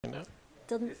No.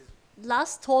 The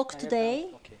last talk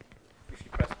today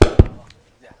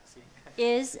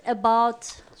is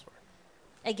about,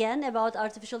 again, about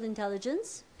artificial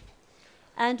intelligence.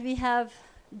 And we have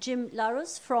Jim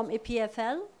Larus from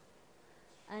EPFL,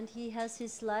 and he has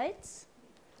his slides.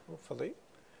 Hopefully.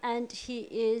 And he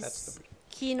is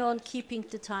keen on keeping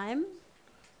the time.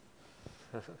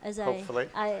 As Hopefully.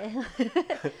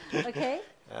 Okay.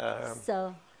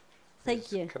 So,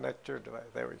 thank you. Connector device.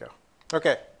 There we go.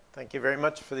 Okay. Thank you very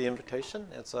much for the invitation.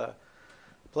 It's a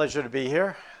pleasure to be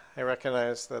here. I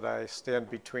recognize that I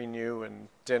stand between you and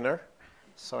dinner,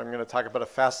 so I'm going to talk about a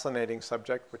fascinating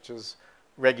subject, which is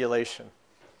regulation.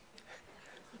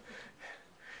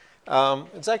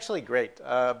 It's actually great.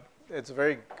 It's a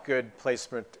very good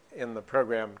placement in the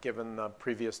program, given the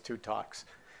previous two talks,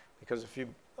 because if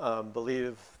you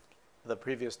believe the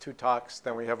previous two talks,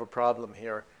 then we have a problem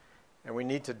here. And we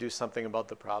need to do something about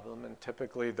the problem. And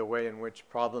typically the way in which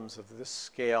problems of this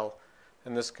scale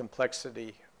and this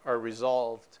complexity are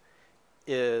resolved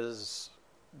is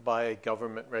by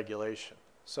government regulation.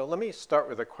 So let me start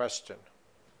with a question.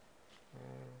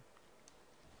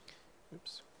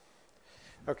 Oops.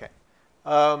 Okay.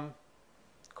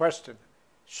 Question.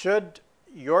 Should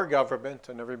your government,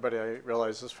 and everybody I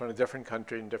realize is from a different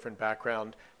country and different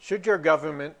background, should your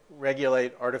government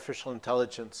regulate artificial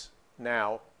intelligence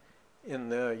now in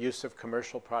the use of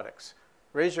commercial products?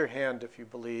 Raise your hand if you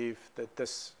believe that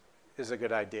this is a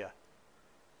good idea.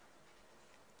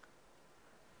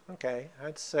 Okay,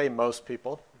 I'd say most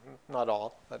people, not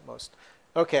all, but most.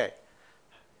 Okay,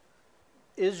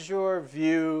 is your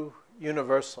view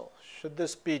universal? Should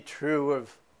this be true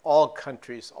of all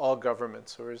countries, all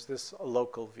governments, or is this a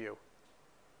local view?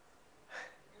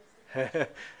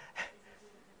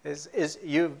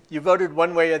 You voted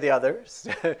one way or the other.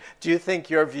 Do you think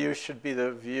your view should be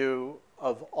the view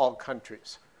of all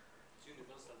countries?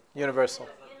 Universal.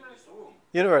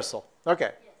 Universal.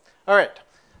 Okay. All right.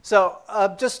 So I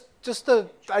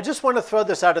just want to throw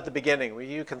this out at the beginning.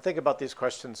 You can think about these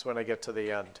questions when I get to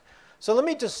the end. So let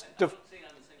me just.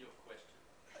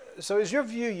 So is your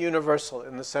view universal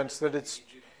in the sense that it's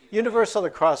universal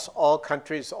across all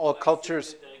countries, all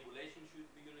cultures?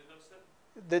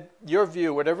 That your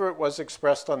view, whatever it was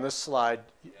expressed on this slide,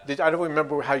 I don't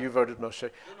remember how you voted, Moshe.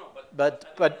 But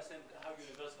how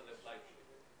universal applies.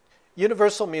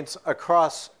 Universal means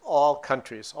across all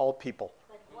countries, all people.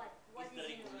 Is the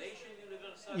regulation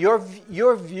universal?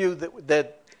 Your view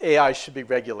that AI should be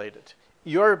regulated.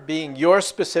 Your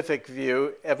specific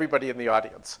view, everybody in the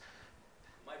audience.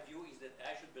 My view is that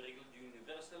AI should be regulated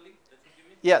universally. That's what you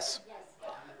mean? Yes.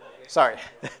 Sorry.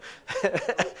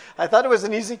 I thought it was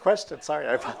an easy question. Sorry.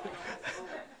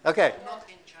 Okay. Not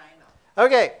in China.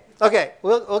 Okay.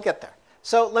 We'll get there.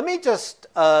 So let me just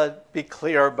be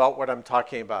clear about what I'm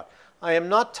talking about. I am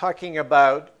not talking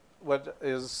about what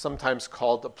is sometimes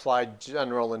called applied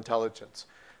general intelligence,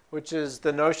 which is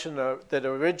the notion that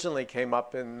originally came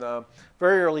up in a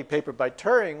very early paper by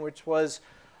Turing, which was,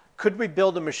 could we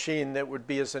build a machine that would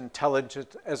be as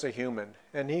intelligent as a human?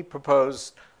 And he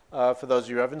proposed, for those of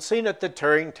you who haven't seen it, the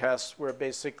Turing test, where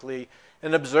basically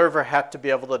an observer had to be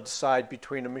able to decide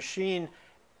between a machine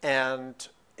and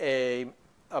a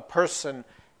person,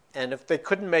 and if they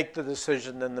couldn't make the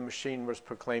decision, then the machine was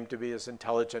proclaimed to be as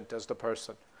intelligent as the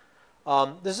person.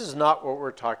 This is not what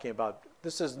we're talking about.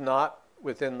 This is not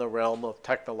within the realm of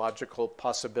technological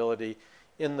possibility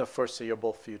in the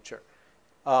foreseeable future.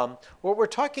 What we're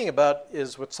talking about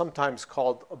is what's sometimes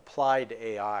called applied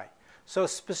AI. So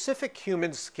specific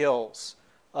human skills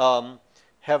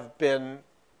have been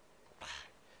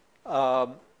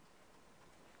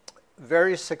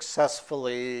very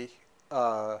successfully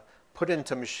put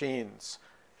into machines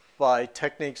by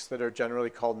techniques that are generally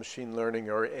called machine learning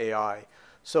or AI.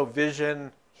 So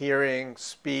vision, hearing,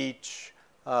 speech,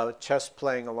 chess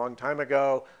playing a long time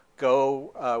ago,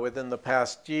 Go within the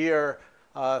past year,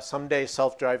 someday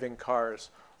self-driving cars.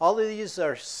 All of these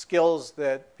are skills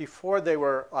that before they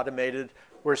were automated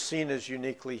were seen as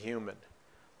uniquely human.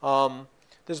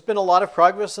 There's been a lot of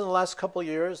progress in the last couple of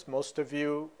years. Most of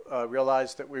you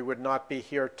realize that we would not be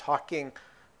here talking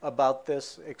about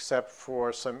this except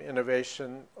for some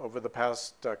innovation over the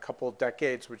past couple of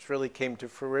decades, which really came to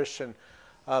fruition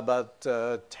about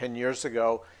 10 years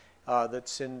ago,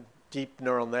 that's in deep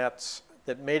neural nets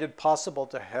that made it possible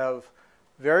to have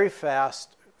very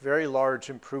fast, very large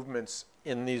improvements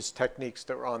in these techniques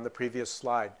that were on the previous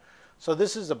slide. So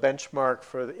this is a benchmark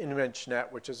for the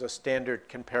ImageNet, which is a standard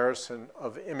comparison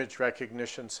of image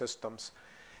recognition systems.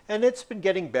 And it's been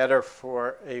getting better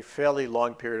for a fairly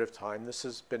long period of time. This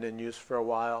has been in use for a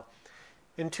while.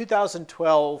 In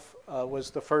 2012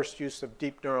 was the first use of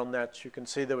deep neural nets. You can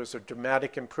see there was a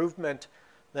dramatic improvement.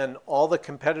 Then all the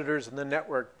competitors in the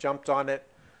network jumped on it,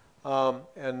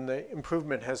 and the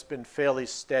improvement has been fairly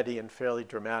steady and fairly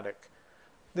dramatic.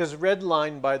 This red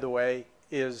line, by the way,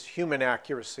 is human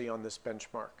accuracy on this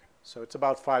benchmark. So it's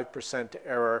about 5%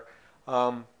 error.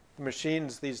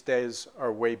 Machines these days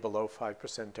are way below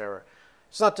 5% error.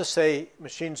 It's not to say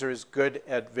machines are as good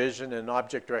at vision and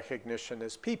object recognition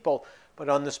as people, but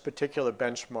on this particular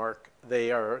benchmark,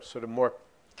 they are sort of more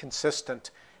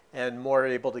consistent and more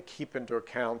able to keep into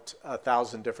account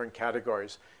 1,000 different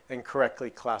categories and correctly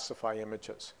classify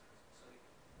images. Sorry.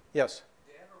 Yes?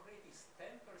 The error rate is 10%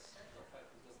 of that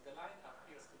because the line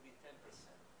appears to be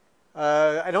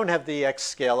 10%. I don't have the X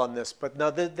scale on this, but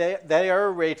no, the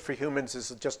error rate for humans is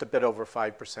just a bit over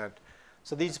 5%.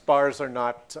 So these bars are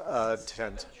not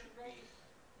 10.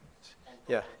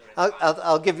 Yeah,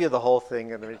 I'll give you the whole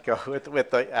thing and we go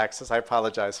with the axis. I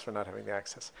apologize for not having the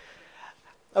axis.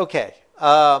 Okay,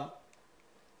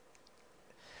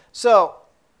 so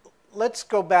let's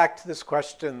go back to this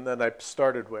question that I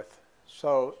started with.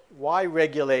 So why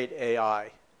regulate AI?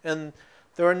 And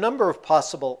there are a number of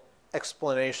possible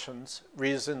explanations,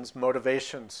 reasons,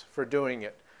 motivations for doing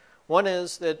it. One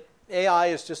is that AI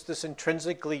is just this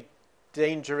intrinsically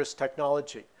dangerous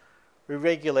technology. We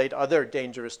regulate other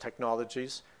dangerous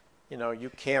technologies. You know, you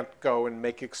can't go and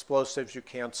make explosives, you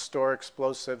can't store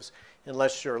explosives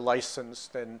unless you're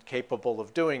licensed and capable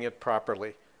of doing it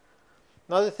properly.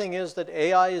 Another thing is that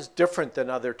AI is different than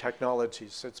other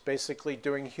technologies. It's basically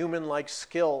doing human-like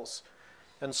skills.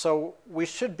 And so we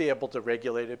should be able to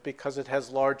regulate it because it has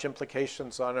large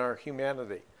implications on our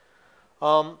humanity.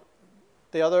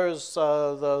 The other is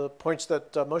the points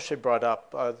that Moshe brought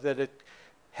up, that it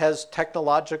has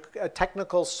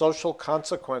technical social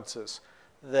consequences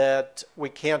that we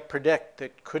can't predict,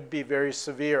 that could be very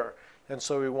severe. And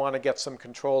so we want to get some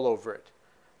control over it.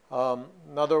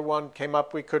 Another one came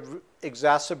up, we could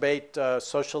exacerbate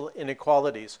social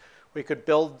inequalities. We could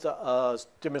build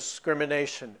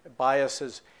discrimination,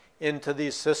 biases into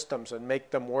these systems and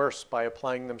make them worse by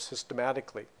applying them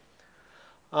systematically.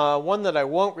 One that I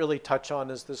won't really touch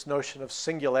on is this notion of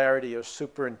singularity or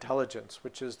superintelligence,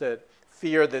 which is that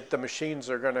fear that the machines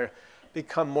are going to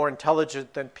become more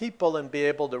intelligent than people and be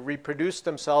able to reproduce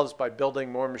themselves by building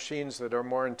more machines that are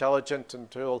more intelligent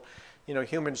until, you know,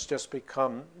 humans just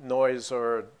become noise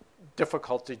or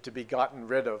difficulty to be gotten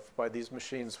rid of by these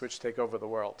machines which take over the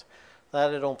world.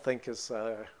 That I don't think is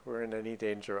we're in any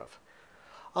danger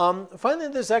of. Finally,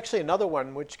 there's actually another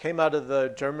one which came out of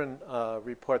the German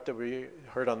report that we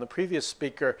heard on the previous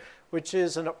speaker, which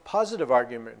is a positive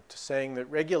argument saying that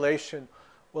regulation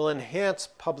will enhance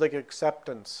public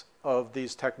acceptance of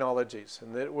these technologies,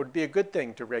 and that it would be a good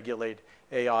thing to regulate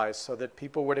AI so that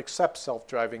people would accept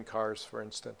self-driving cars, for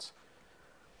instance.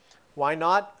 Why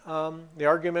not? The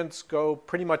arguments go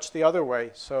pretty much the other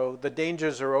way, so the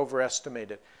dangers are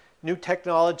overestimated. New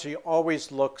technology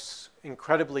always looks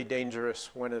incredibly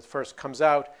dangerous when it first comes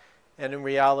out, and in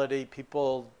reality,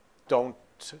 people don't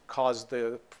cause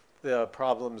the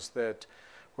problems that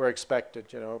were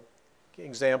expected. You know,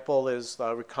 example is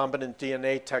recombinant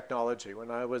DNA technology.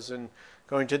 When I was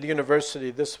going to the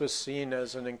university, this was seen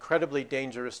as an incredibly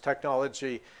dangerous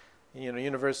technology. You know,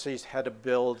 universities had to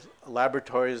build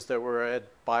laboratories that were at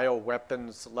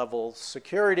bioweapons level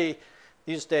security.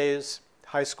 These days,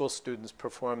 high school students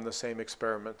perform the same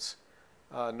experiments.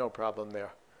 No problem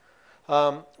there.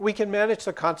 We can manage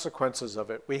the consequences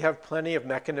of it. We have plenty of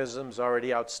mechanisms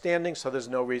already outstanding, so there's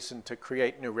no reason to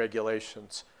create new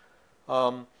regulations.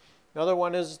 Another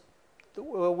one is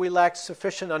we lack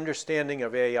sufficient understanding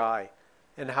of AI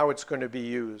and how it's going to be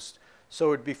used. So it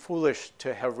would be foolish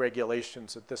to have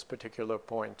regulations at this particular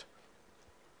point.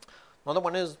 Another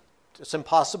one is it's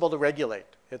impossible to regulate.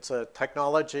 It's a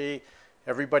technology.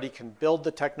 Everybody can build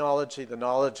the technology. The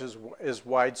knowledge is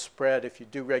widespread. If you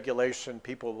do regulation,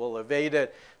 people will evade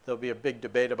it. There'll be a big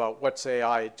debate about what's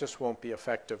AI. It just won't be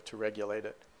effective to regulate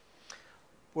it.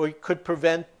 We could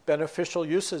prevent beneficial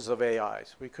uses of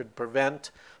AIs. We could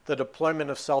prevent the deployment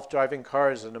of self-driving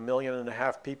cars, and 1.5 million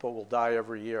people will die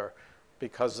every year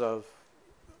because of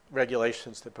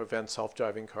regulations that prevent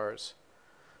self-driving cars.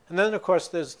 And then, of course,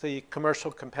 there's the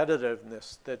commercial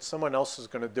competitiveness that someone else is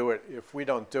going to do it if we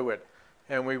don't do it,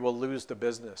 and we will lose the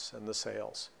business and the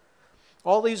sales.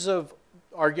 All these are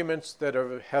arguments that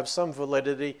have some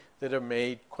validity that are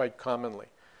made quite commonly.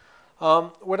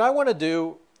 What I want to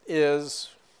do is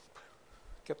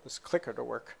get this clicker to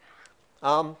work.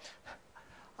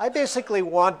 I basically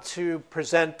want to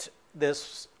present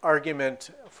this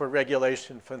argument for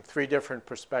regulation from 3 different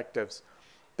perspectives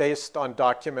based on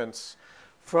documents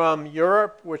from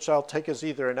Europe, which I'll take as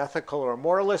either an ethical or a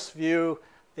moralist view,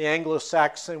 the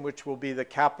Anglo-Saxon, which will be the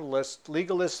capitalist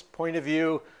legalist point of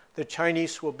view, the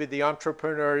Chinese will be the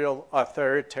entrepreneurial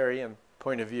authoritarian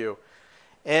point of view.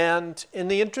 And in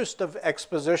the interest of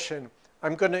exposition,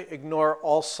 I'm going to ignore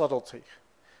all subtlety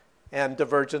and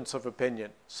divergence of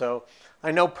opinion. So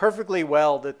I know perfectly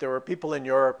well that there are people in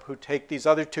Europe who take these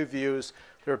other two views.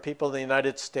 There are people in the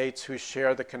United States who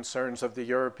share the concerns of the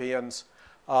Europeans.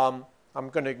 I'm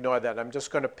going to ignore that. I'm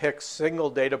just going to pick single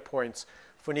data points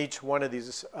from each one of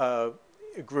these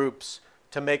groups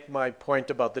to make my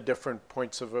point about the different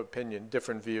points of opinion,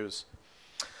 different views.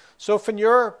 So from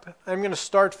Europe, I'm going to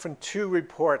start from two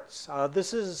reports.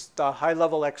 This is the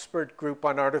high-level expert group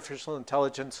on artificial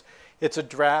intelligence. It's a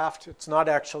draft. It's not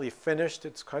actually finished.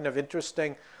 It's kind of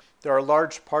interesting. There are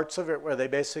large parts of it where they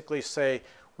basically say,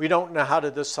 we don't know how to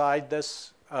decide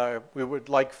this. We would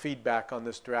like feedback on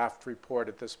this draft report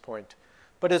at this point.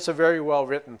 But it's a very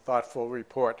well-written, thoughtful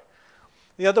report.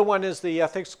 The other one is the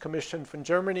Ethics Commission from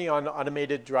Germany on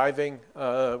automated driving,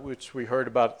 which we heard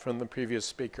about from the previous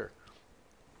speaker.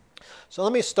 So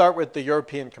let me start with the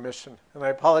European Commission. And I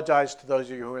apologize to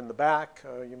those of you who are in the back.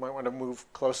 You might want to move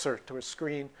closer to a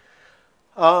screen.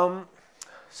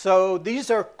 So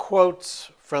these are quotes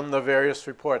from the various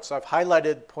reports. I've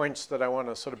highlighted points that I want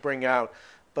to sort of bring out,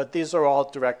 but these are all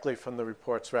directly from the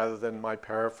reports rather than my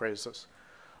paraphrases.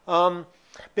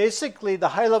 Basically, the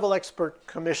high-level expert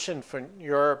commission from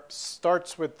Europe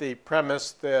starts with the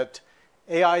premise that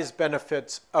AI's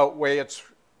benefits outweigh its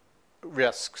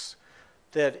risks,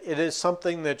 that it is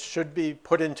something that should be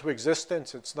put into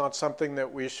existence. It's not something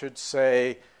that we should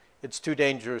say it's too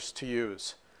dangerous to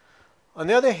use. On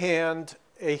the other hand,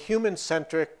 a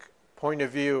human-centric point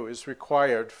of view is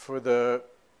required for the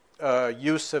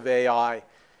use of AI,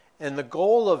 and the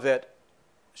goal of it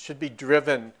should be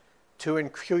driven to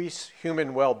increase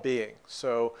human well-being.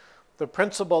 So the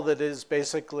principle that is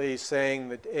basically saying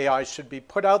that AI should be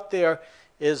put out there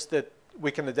is that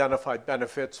we can identify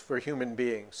benefits for human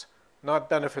beings, not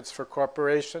benefits for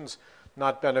corporations,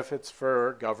 not benefits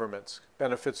for governments,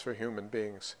 benefits for human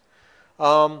beings.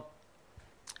 It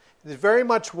very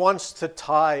much wants to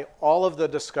tie all of the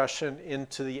discussion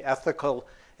into the ethical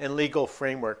and legal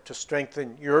framework to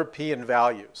strengthen European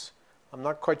values. I'm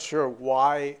not quite sure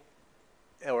why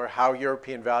or how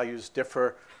European values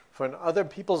differ from other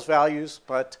people's values,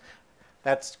 but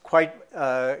that's quite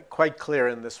clear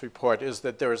in this report, is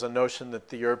that there is a notion that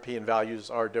the European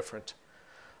values are different.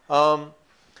 No.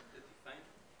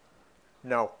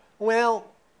 Well,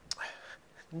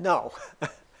 no.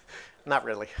 Not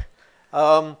really.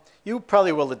 You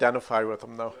probably will identify with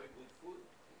them, though.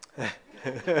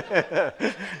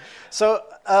 So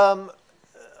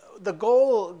the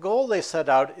goal they set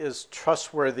out is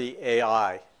trustworthy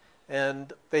AI.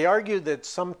 And they argue that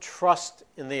some trust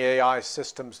in the AI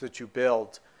systems that you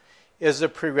build is a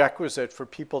prerequisite for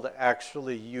people to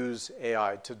actually use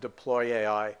AI, to deploy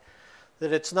AI.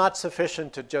 That it's not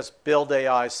sufficient to just build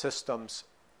AI systems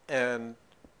and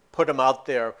put them out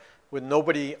there with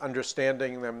nobody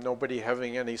understanding them, nobody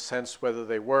having any sense whether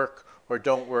they work or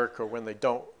don't work, or when they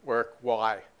don't work,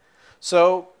 why.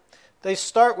 So they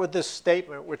start with this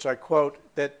statement, which I quote,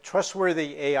 that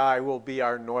trustworthy AI will be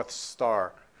our North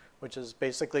Star, which is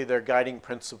basically their guiding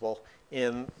principle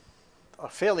in a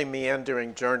fairly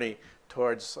meandering journey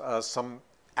towards some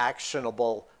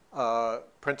actionable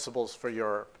principles for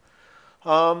Europe.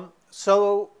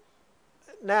 So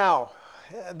now,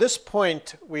 at this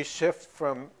point, we shift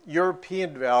from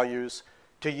European values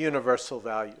to universal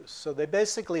values. So they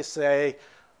basically say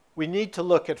we need to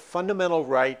look at fundamental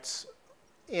rights,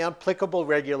 applicable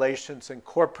regulations, and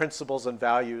core principles and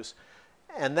values,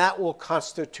 and that will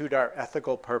constitute our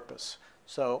ethical purpose.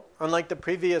 So unlike the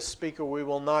previous speaker, we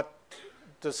will not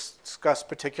discuss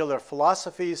particular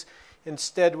philosophies.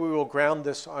 Instead, we will ground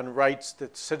this on rights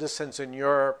that citizens in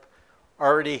Europe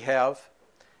already have,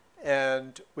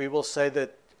 and we will say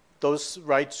that those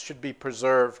rights should be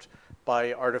preserved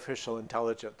by artificial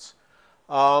intelligence.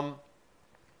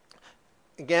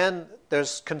 Again,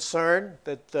 there's concern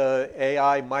that the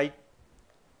AI might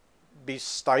be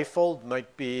stifled,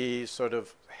 might be sort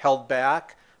of held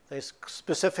back. They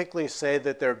specifically say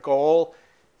that their goal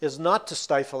is not to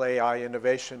stifle AI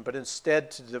innovation, but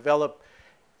instead to develop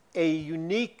a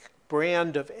unique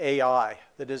brand of AI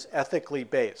that is ethically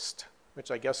based,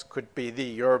 which I guess could be the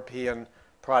European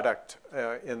product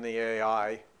in the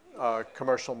AI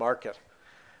commercial market.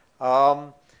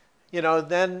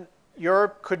 Then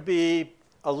Europe could be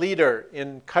a leader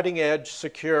in cutting-edge,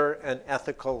 secure, and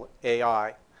ethical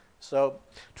AI. So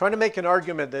trying to make an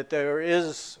argument that there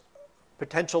is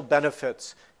potential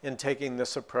benefits in taking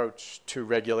this approach to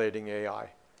regulating AI.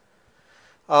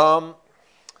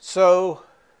 So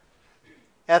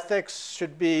ethics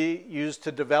should be used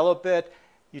to develop it.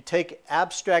 You take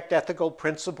abstract ethical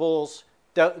principles,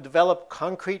 develop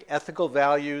concrete ethical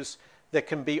values that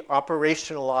can be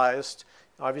operationalized.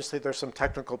 Obviously, there's some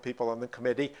technical people on the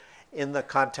committee in the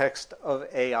context of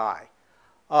AI.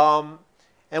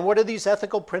 And what are these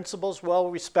ethical principles? Well,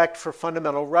 respect for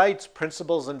fundamental rights,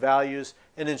 principles, and values,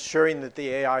 and ensuring that the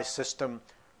AI system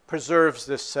preserves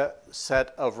this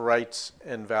set of rights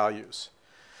and values.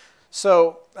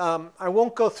 So I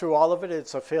won't go through all of it.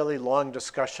 It's a fairly long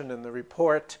discussion in the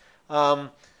report.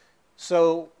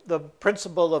 So the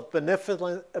principle of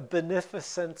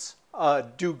beneficence,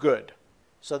 do good.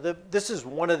 So this is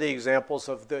one of the examples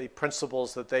of the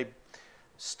principles that they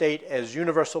state as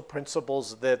universal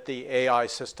principles that the AI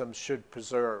system should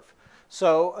preserve.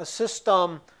 So a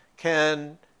system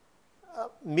can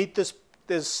meet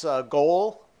this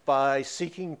goal by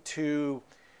seeking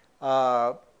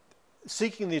the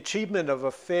achievement of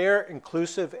a fair,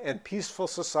 inclusive, and peaceful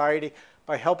society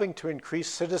by helping to increase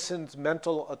citizens'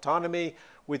 mental autonomy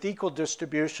with equal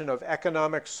distribution of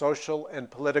economic, social,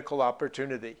 and political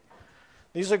opportunity.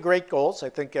 These are great goals. I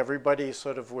think everybody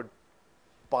sort of would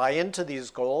buy into these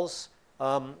goals.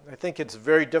 I think it's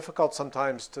very difficult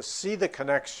sometimes to see the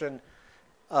connection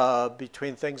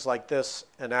between things like this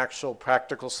and actual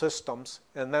practical systems.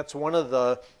 And that's one of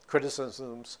the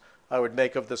criticisms I would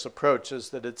make of this approach, is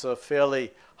that it's a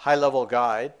fairly high-level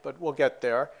guide, but we'll get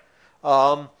there.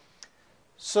 So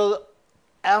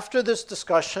after this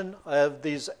discussion of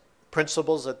these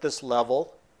principles at this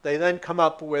level, they then come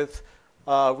up with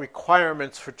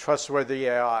requirements for trustworthy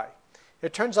AI.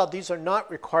 It turns out these are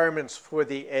not requirements for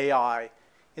the AI.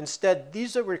 Instead,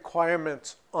 these are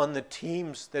requirements on the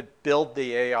teams that build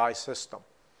the AI system.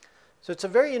 So it's a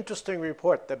very interesting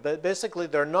report that basically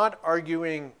they're not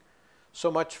arguing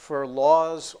so much for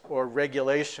laws or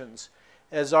regulations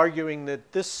as arguing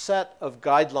that this set of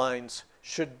guidelines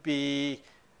should be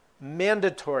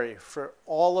mandatory for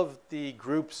all of the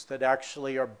groups that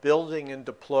actually are building and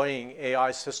deploying AI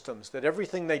systems, that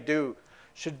everything they do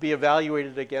should be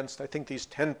evaluated against, I think, these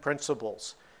 10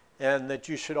 principles, and that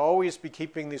you should always be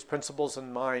keeping these principles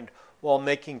in mind while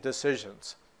making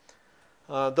decisions.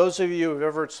 Those of you who've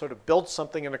ever sort of built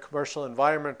something in a commercial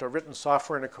environment or written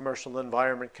software in a commercial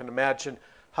environment can imagine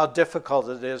how difficult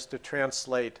it is to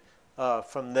translate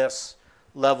from this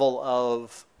level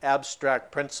of abstract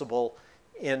principle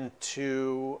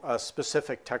into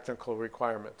specific technical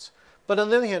requirements. But on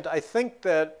the other hand, I think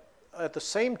that at the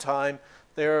same time,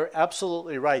 they're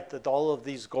absolutely right that all of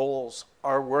these goals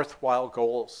are worthwhile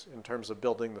goals in terms of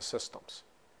building the systems.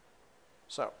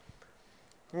 So,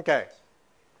 okay.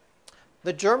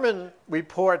 The German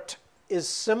report is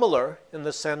similar in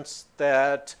the sense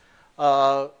that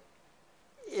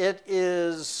it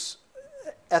is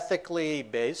ethically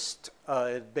based.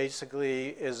 It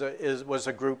basically was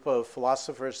a group of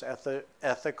philosophers,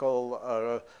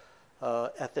 ethical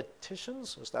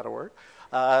ethicians, was that a word?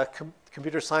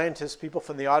 Computer scientists, people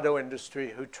from the auto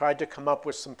industry who tried to come up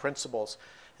with some principles.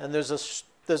 And there's a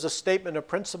statement of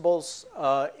principles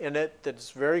in it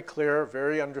that's very clear,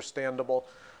 very understandable.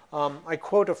 I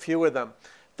quote a few of them.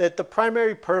 That the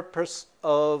primary purpose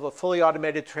of a fully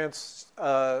automated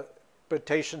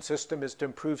transportation system is to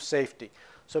improve safety.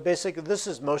 So basically, this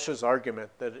is Moshe's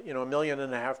argument that 1.5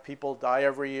 million people die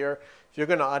every year. If you're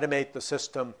going to automate the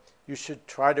system, you should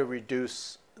try to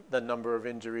reduce the number of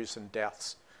injuries and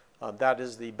deaths. That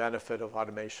is the benefit of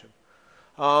automation.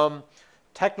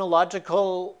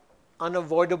 Technological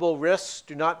unavoidable risks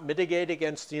do not mitigate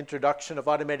against the introduction of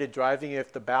automated driving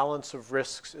if the balance of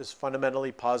risks is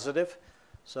fundamentally positive.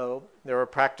 So there are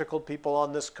practical people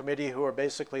on this committee who are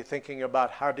basically thinking about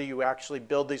how do you actually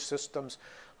build these systems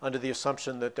under the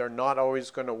assumption that they're not always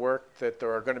going to work, that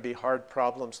there are going to be hard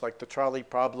problems like the trolley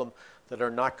problem that are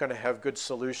not going to have good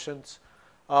solutions.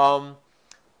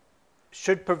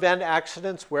 Should prevent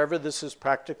accidents wherever this is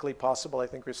practically possible. I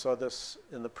think we saw this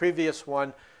in the previous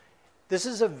one. This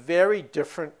is a very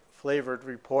different flavored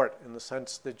report in the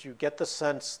sense that you get the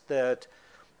sense that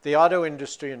the auto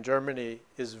industry in Germany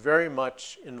is very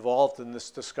much involved in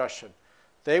this discussion.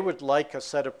 They would like a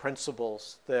set of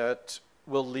principles that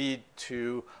will lead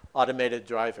to automated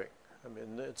driving. I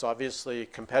mean, it's obviously a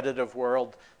competitive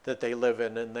world that they live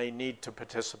in, and they need to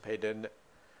participate in it.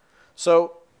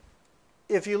 So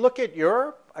if you look at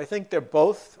Europe, I think they're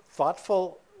both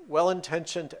thoughtful,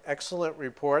 well-intentioned, excellent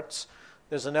reports.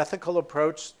 There's an ethical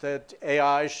approach that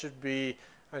AI should be,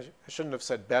 I shouldn't have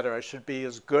said better, I should be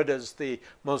as good as the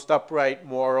most upright,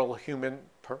 moral,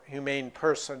 humane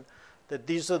person that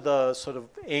these are the sort of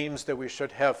aims that we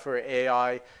should have for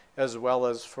AI as well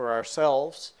as for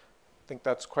ourselves. I think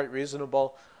that's quite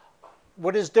reasonable.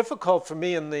 What is difficult for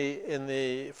me in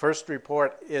the first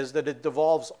report is that it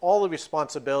devolves all the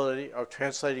responsibility of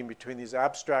translating between these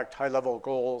abstract high-level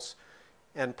goals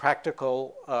and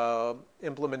practical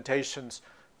implementations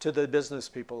to the business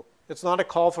people. It's not a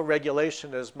call for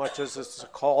regulation as much as it's a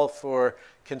call for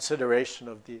consideration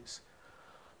of these.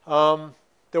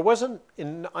 There wasn't,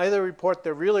 in either report,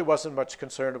 there really wasn't much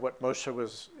concern of what Moshe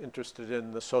was interested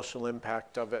in, the social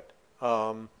impact of it.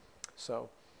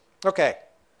 Okay,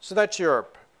 so that's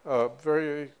Europe,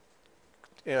 very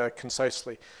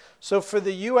concisely. So for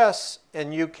the US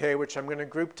and UK, which I'm going to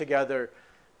group together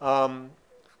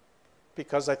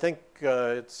because I think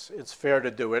it's fair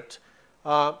to do it,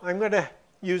 I'm going to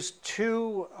use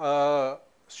two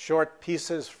short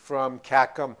pieces from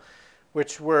CACM,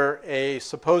 which were a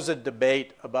supposed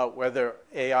debate about whether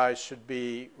AI should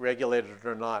be regulated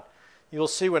or not. You'll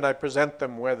see when I present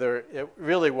them whether it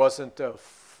really wasn't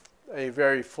a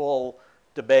very full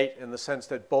debate in the sense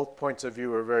that both points of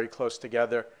view are very close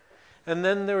together. And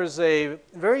then there was a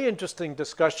very interesting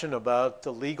discussion about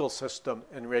the legal system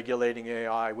and regulating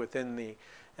AI within the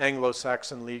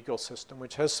Anglo-Saxon legal system,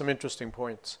 which has some interesting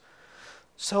points.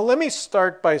 So let me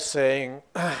start by saying,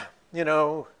 you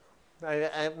know,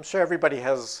 I'm sure everybody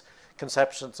has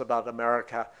conceptions about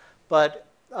America, but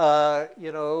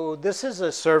you know, this is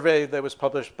a survey that was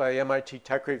published by MIT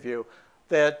Tech Review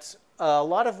that a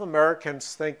lot of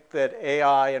Americans think that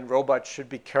AI and robots should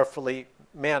be carefully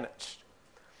managed.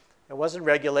 It wasn't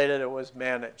regulated, it was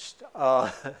managed.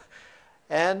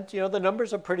 And you know, the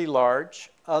numbers are pretty large.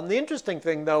 The interesting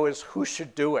thing, though, is who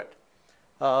should do it.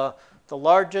 The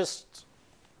largest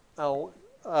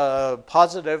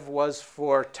positive was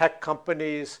for tech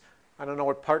companies. I don't know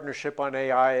what partnership on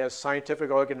AI is,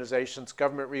 scientific organizations,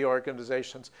 government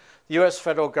reorganizations. The US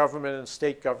federal government and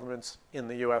state governments in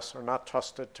the US are not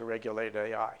trusted to regulate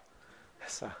AI.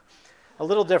 So a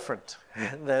little different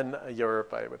than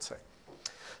Europe, I would say.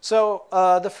 So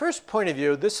the first point of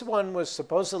view, this one was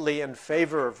supposedly in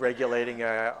favor of regulating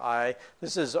AI.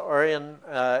 This is Orion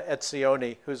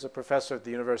Etzioni, who's a professor at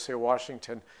the University of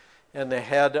Washington and the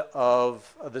head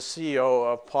of the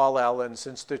CEO of Paul Allen's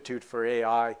Institute for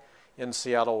AI in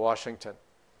Seattle, Washington.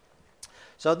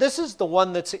 So this is the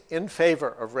one that's in favor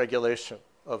of regulation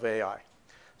of AI.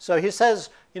 So he says,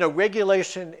 you know,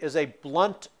 regulation is a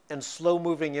blunt and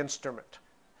slow-moving instrument.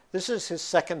 This is his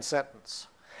second sentence.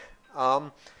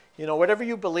 You know, whatever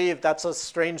you believe, that's a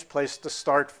strange place to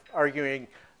start arguing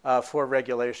for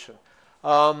regulation.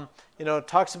 You know, it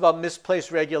talks about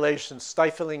misplaced regulation,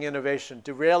 stifling innovation,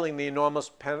 derailing the enormous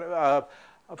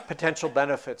potential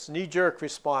benefits, knee-jerk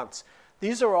response.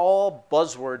 These are all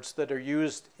buzzwords that are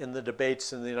used in the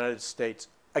debates in the United States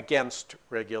against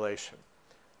regulation.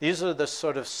 These are the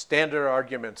sort of standard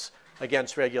arguments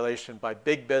against regulation by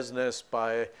big business,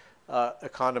 by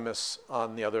economists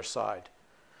on the other side.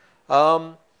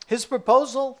 His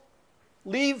proposal,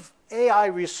 leave AI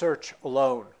research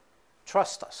alone.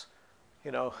 Trust us.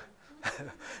 You know,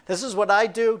 this is what I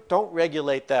do. Don't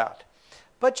regulate that.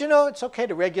 But, you know, it's okay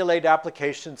to regulate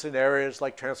applications in areas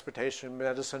like transportation,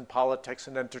 medicine, politics,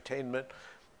 and entertainment.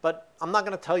 But I'm not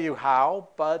going to tell you how.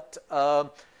 But,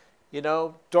 you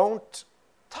know, don't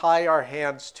tie our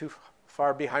hands too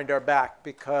far behind our back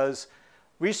because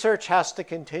research has to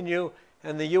continue.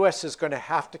 And the US is going to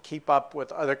have to keep up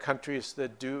with other countries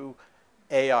that do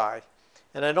AI.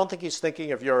 And I don't think he's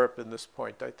thinking of Europe in this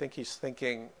point. I think he's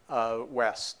thinking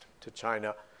west to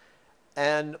China.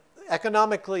 And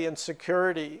economically and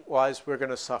security-wise, we're going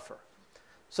to suffer.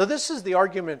 So this is the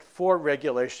argument for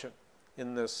regulation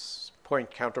in this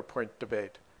point-counterpoint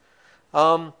debate.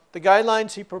 The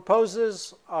guidelines he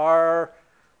proposes are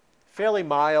fairly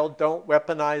mild. Don't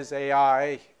weaponize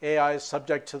AI. AI is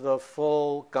subject to the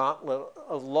full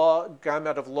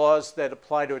gamut of laws that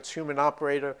apply to its human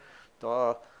operator.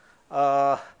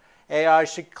 AI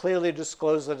should clearly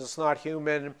disclose that it's not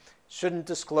human, shouldn't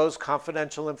disclose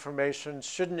confidential information,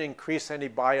 shouldn't increase any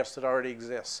bias that already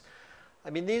exists. I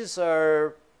mean, these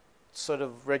are sort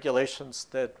of regulations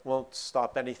that won't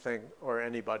stop anything or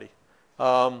anybody.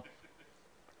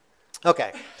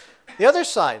 Okay. The other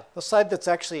side, the side that's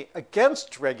actually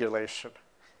against regulation,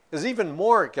 is even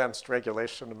more against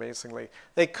regulation, amazingly.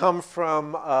 They come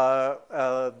from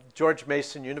George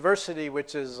Mason University,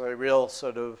 which is a real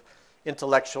sort of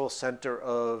intellectual center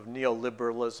of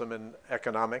neoliberalism and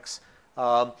economics.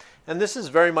 And this is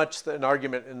very much an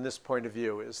argument in this point of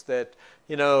view, is that,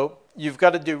 you know, you've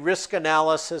got to do risk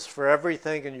analysis for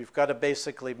everything, and you've got to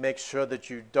basically make sure that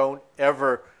you don't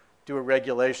ever do a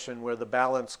regulation where the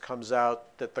balance comes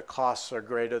out that the costs are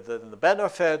greater than the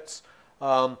benefits.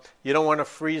 You don't want to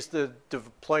freeze the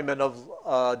development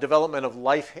of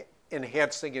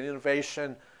life-enhancing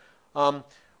innovation.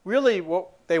 Really, what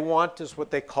they want is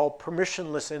what they call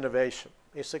permissionless innovation.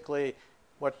 Basically,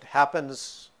 what has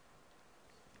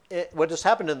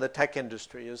happened in the tech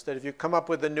industry is that if you come up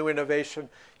with a new innovation,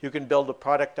 you can build a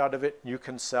product out of it, you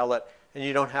can sell it, and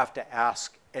you don't have to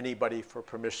ask anybody for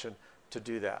permission to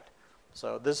do that.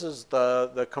 So this is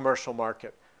the commercial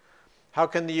market. How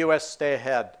can the US stay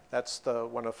ahead? That's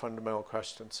one of the fundamental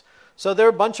questions. So there are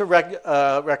a bunch of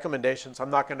recommendations. I'm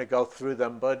not going to go through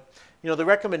them, but the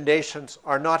recommendations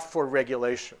are not for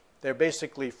regulation. They're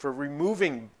basically for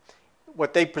removing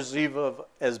what they perceive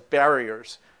as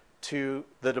barriers to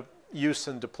the use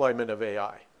and deployment of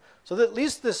AI. So that at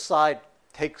least this side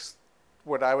takes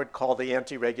what I would call the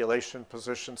anti-regulation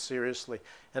position seriously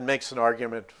and makes an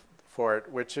argument for it,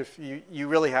 which if you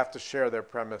really have to share their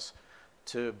premise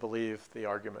to believe the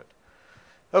argument.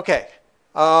 Okay.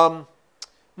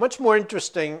 Much more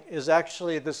interesting is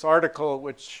actually this article,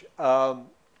 which I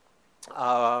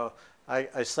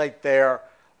cite there,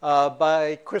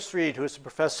 by Chris Reed, who is a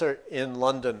professor in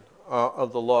London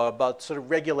of the law, about sort of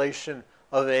regulation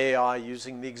of AI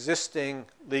using the existing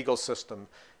legal system.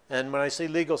 And when I say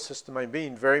legal system, I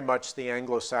mean very much the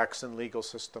Anglo-Saxon legal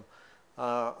system.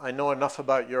 I know enough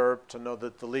about Europe to know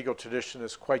that the legal tradition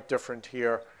is quite different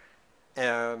here,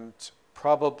 and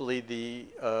probably the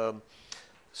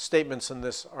statements in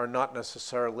this are not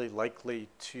necessarily likely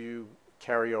to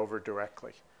carry over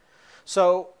directly.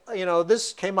 So,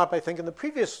 this came up, I think, in the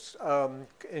previous,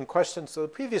 in questions to the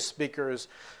previous speakers.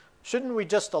 Shouldn't we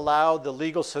just allow the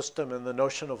legal system and the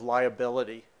notion of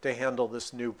liability to handle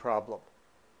this new problem?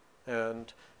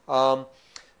 And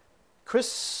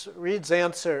Chris Reed's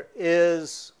answer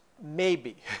is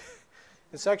maybe.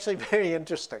 It's actually very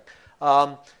interesting.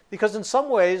 Because in some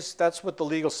ways, that's what the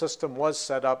legal system was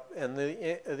set up, and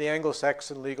the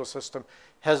Anglo-Saxon legal system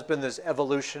has been this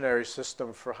evolutionary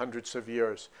system for hundreds of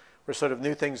years, where sort of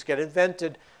new things get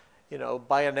invented,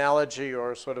 by analogy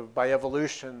or sort of by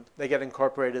evolution, they get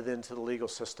incorporated into the legal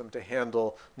system to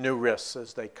handle new risks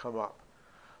as they come up.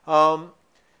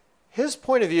 His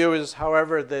point of view is,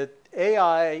 however, that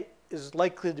AI is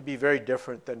likely to be very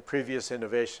different than previous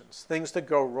innovations. Things that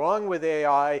go wrong with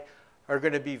AI are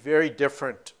going to be very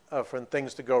different from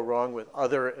things that go wrong with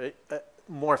other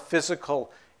more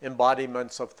physical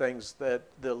embodiments of things that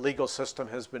the legal system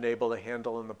has been able to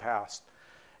handle in the past.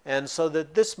 And so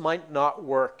that this might not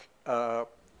work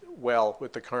well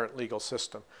with the current legal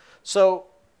system. So,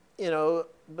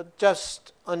 but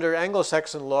just under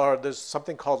Anglo-Saxon law, there's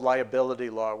something called liability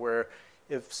law, where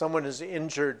if someone is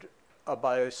injured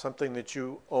by something that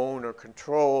you own or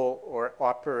control or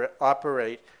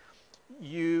operate,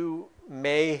 you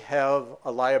may have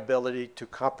a liability to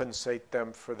compensate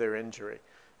them for their injury.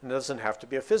 And it doesn't have to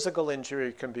be a physical injury.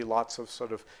 It can be lots of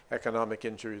sort of economic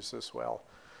injuries as well.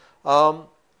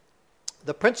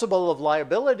 The principle of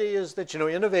liability is that,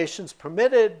 innovation's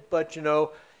permitted, but,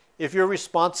 if you're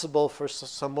responsible for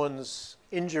someone's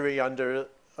injury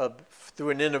through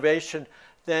an innovation,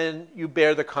 then you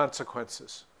bear the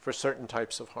consequences for certain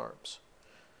types of harms.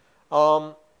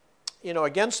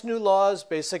 Against new laws,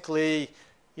 basically,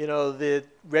 the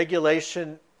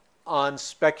regulation on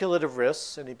speculative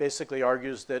risks, and he basically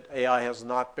argues that AI has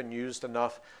not been used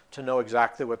enough to know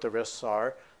exactly what the risks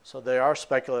are. So there are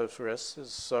speculative risks.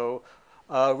 So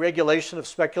regulation of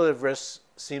speculative risks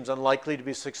seems unlikely to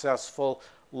be successful.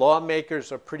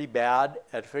 Lawmakers are pretty bad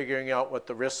at figuring out what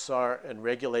the risks are and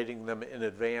regulating them in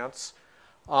advance.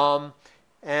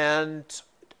 And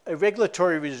a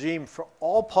regulatory regime for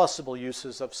all possible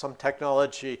uses of some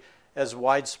technology as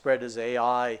widespread as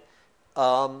AI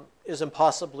is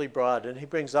impossibly broad. And he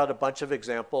brings out a bunch of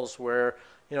examples where,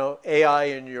 AI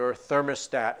in your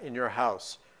thermostat in your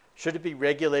house, should it be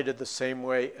regulated the same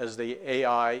way as the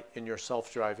AI in your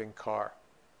self-driving car?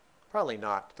 Probably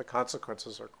not. The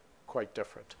consequences are quite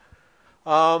different.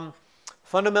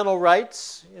 Fundamental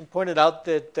rights, and pointed out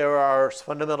that there are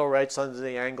fundamental rights under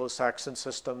the Anglo-Saxon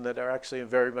system that are actually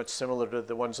very much similar to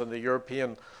the ones under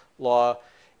European law.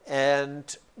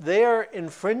 And their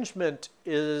infringement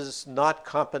is not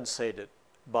compensated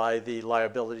by the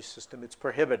liability system. It's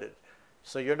prohibited.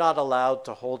 So you're not allowed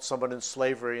to hold someone in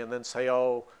slavery and then say,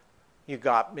 oh, you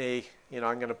got me,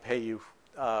 I'm going to pay you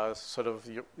sort of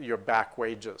your back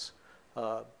wages,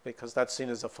 because that's seen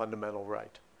as a fundamental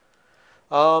right.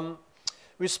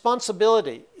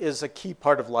 Responsibility is a key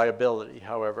part of liability,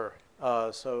 however.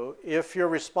 So if you're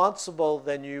responsible,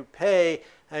 then you pay,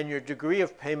 and your degree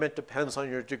of payment depends on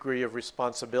your degree of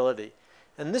responsibility.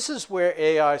 And this is where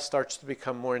AI starts to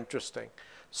become more interesting.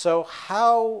 So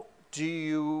how do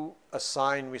you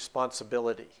assign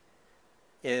responsibility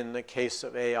in the case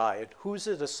of AI? And who's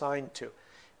it assigned to?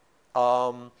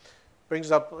 Brings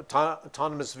up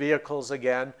autonomous vehicles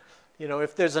again. You know,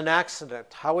 if there's an accident,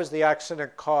 how is the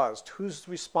accident caused? Who's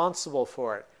responsible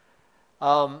for it?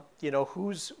 You know,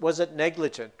 was it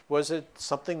negligent? Was it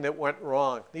something that went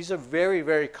wrong? These are very,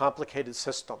 very complicated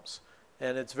systems.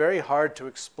 And it's very hard to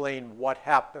explain what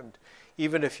happened,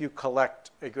 even if you collect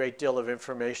a great deal of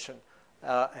information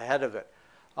ahead of it.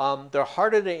 They're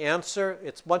harder to answer.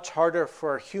 It's much harder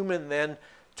for a human then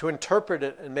to interpret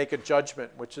it and make a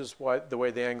judgment, which is the way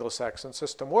the Anglo-Saxon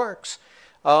system works.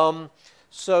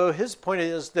 So his point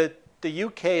is that the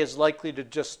UK is likely to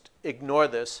just ignore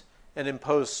this and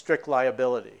impose strict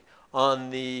liability on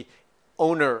the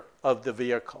owner of the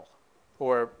vehicle,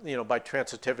 or by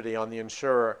transitivity on the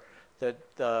insurer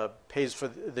that pays for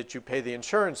that you pay the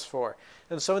insurance for.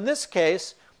 And so in this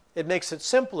case, it makes it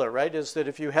simpler, right? Is that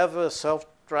if you have a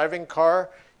self-driving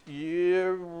car,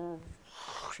 you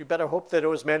better hope that it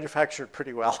was manufactured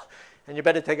pretty well, and you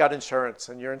better take out insurance,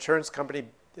 and your insurance company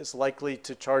is likely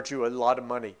to charge you a lot of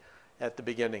money at the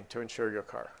beginning to insure your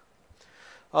car.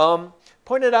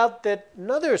 Pointed out that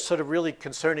another sort of really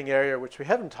concerning area, which we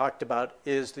haven't talked about,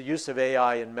 is the use of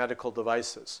AI in medical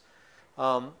devices.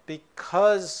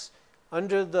 Because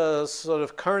under the sort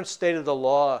of current state of the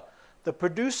law, the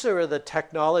producer of the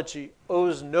technology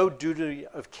owes no duty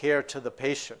of care to the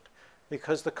patient,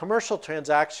 because the commercial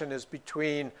transaction is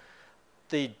between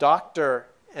the doctor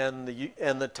and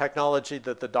the technology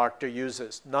that the doctor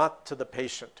uses, not to the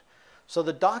patient. So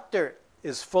the doctor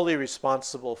is fully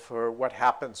responsible for what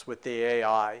happens with the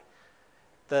AI.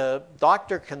 The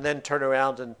doctor can then turn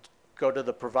around and go to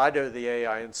the provider of the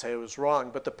AI and say it was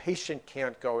wrong, but the patient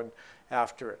can't go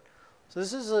after it. So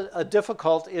this is a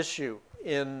difficult issue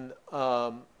in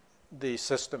the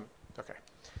system. Okay.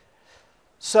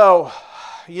 So,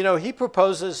 he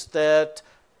proposes that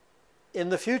in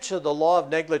the future, the law of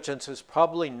negligence is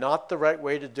probably not the right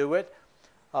way to do it.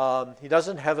 He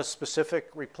doesn't have a specific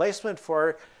replacement for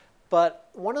it. But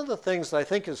one of the things that I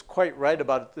think is quite right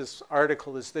about this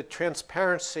article is that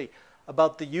transparency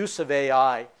about the use of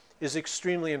AI is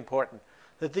extremely important.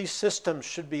 That these systems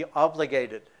should be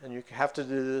obligated, and you have to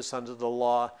do this under the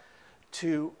law,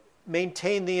 to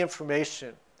maintain the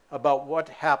information about what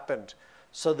happened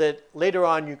so that later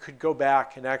on you could go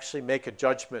back and actually make a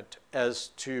judgment as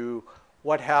to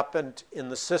what happened in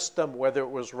the system, whether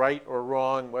it was right or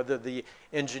wrong, whether the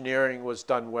engineering was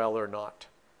done well or not.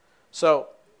 So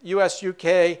US,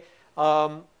 UK,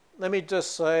 let me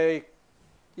just say,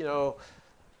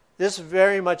 this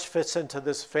very much fits into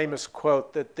this famous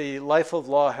quote that the life of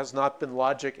law has not been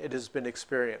logic, it has been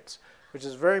experience, which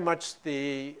is very much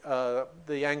the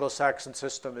Anglo-Saxon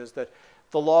system, is that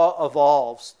the law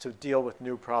evolves to deal with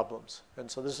new problems.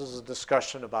 And so this is a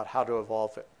discussion about how to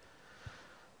evolve it.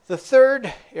 The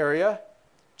third area,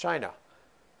 China.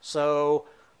 So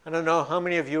I don't know how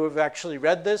many of you have actually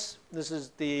read this. This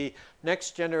is the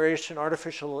Next Generation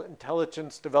Artificial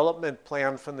Intelligence Development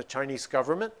Plan from the Chinese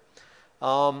government.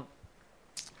 I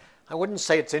wouldn't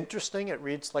say it's interesting. It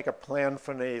reads like a plan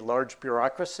from a large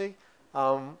bureaucracy.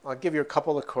 I'll give you a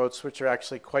couple of quotes which are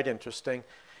actually quite interesting.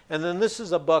 And then this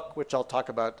is a book which I'll talk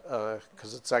about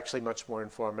because it's actually much more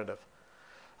informative.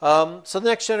 So the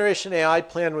Next Generation AI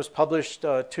Plan was published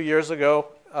 2 years ago.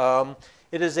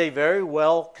 It is a very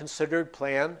well-considered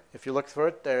plan. If you look through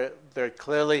it, they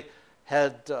clearly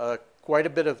had quite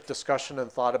a bit of discussion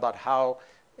and thought about how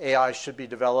AI should be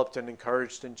developed and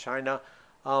encouraged in China.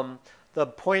 The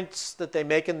points that they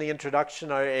make in the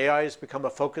introduction are AI has become a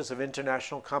focus of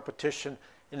international competition,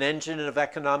 an engine of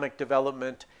economic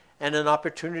development, and an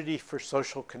opportunity for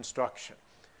social construction.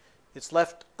 It's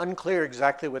left unclear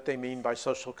exactly what they mean by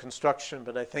social construction,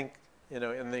 but I think,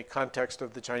 in the context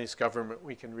of the Chinese government,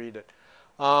 we can read it.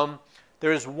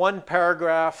 There is one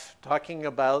paragraph talking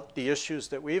about the issues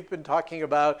that we've been talking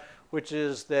about, which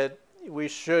is that we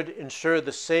should ensure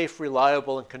the safe,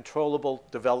 reliable, and controllable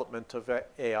development of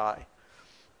AI.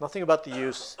 Nothing about the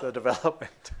use, the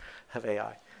development of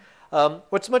AI.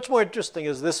 What's much more interesting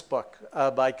is this book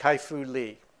by Kai-Fu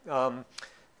Lee.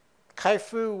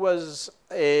 Kai-Fu was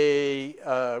a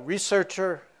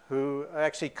researcher who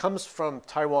actually comes from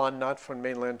Taiwan, not from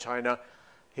mainland China.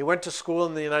 He went to school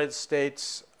in the United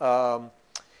States.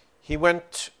 He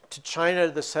went to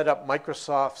China to set up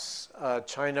Microsoft's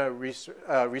China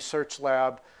research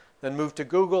lab, then moved to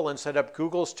Google and set up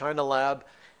Google's China lab,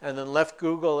 and then left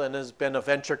Google and has been a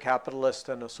venture capitalist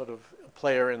and a sort of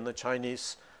player in the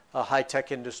Chinese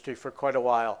high-tech industry for quite a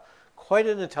while. quite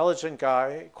an intelligent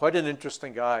guy, quite an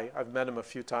interesting guy. I've met him a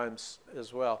few times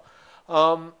as well.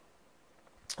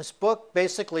 This book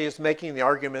basically is making the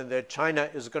argument that China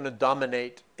is going to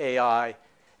dominate AI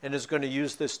and is going to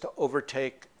use this to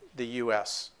overtake the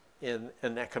US in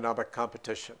an economic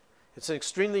competition. It's an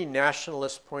extremely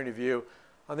nationalist point of view.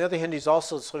 On the other hand, he's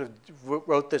also sort of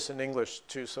wrote this in English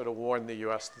to sort of warn the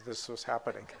US that this was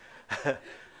happening.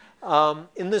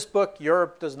 In this book,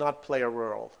 Europe does not play a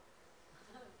role.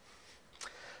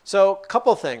 So a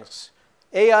couple things.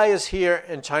 AI is here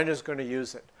and China is going to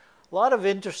use it. A lot of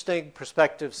interesting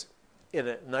perspectives in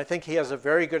it. And I think he has a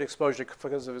very good exposure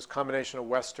because of his combination of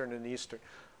Western and Eastern.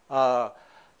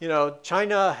 You know,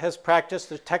 China has practiced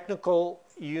the technical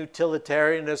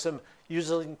utilitarianism,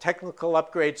 using technical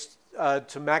upgrades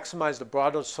to maximize the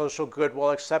broader social good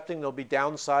while accepting there'll be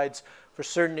downsides for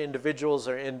certain individuals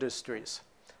or industries.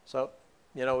 So,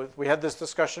 you know, we had this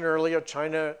discussion earlier.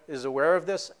 China is aware of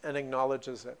this and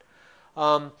acknowledges it.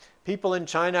 People in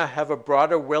China have a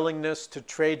broader willingness to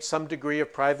trade some degree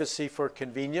of privacy for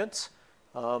convenience.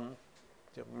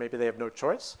 Maybe they have no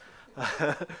choice.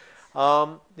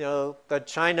 You know, the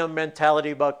China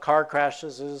mentality about car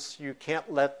crashes is you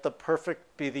can't let the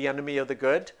perfect be the enemy of the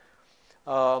good.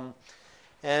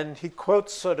 And he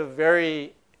quotes sort of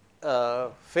very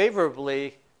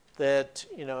favorably that,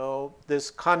 you know,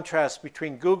 this contrast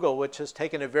between Google, which has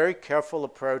taken a very careful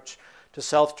approach to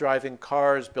self-driving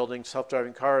cars, building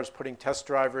self-driving cars, putting test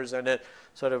drivers in it,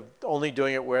 sort of only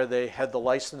doing it where they had the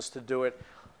license to do it,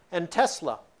 and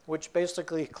Tesla, which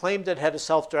basically claimed it had a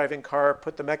self-driving car,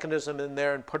 put the mechanism in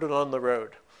there, and put it on the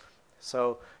road.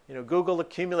 So, you know, Google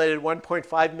accumulated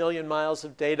 1.5 million miles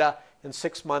of data. In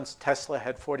 6 months, Tesla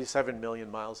had 47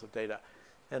 million miles of data.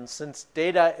 And since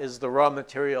data is the raw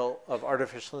material of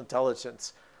artificial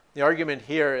intelligence, the argument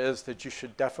here is that you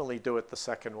should definitely do it the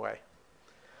second way.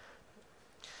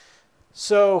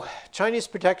 So Chinese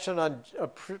protection on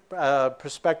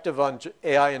perspective on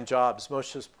AI and jobs,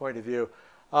 Moshe's point of view,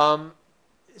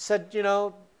 said, you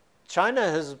know, China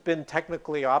has been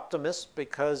technically optimist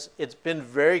because it's been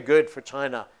very good for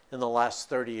China in the last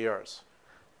 30 years.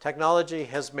 Technology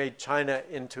has made China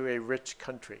into a rich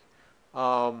country.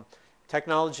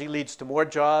 Technology leads to more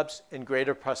jobs and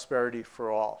greater prosperity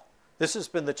for all. This has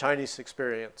been the Chinese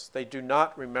experience. They do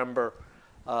not remember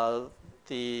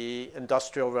the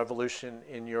Industrial Revolution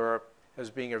in Europe as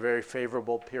being a very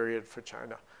favorable period for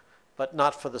China, but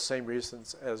not for the same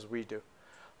reasons as we do.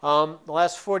 The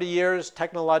last 40 years,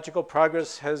 technological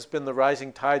progress has been the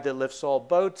rising tide that lifts all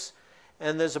boats,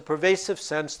 and there's a pervasive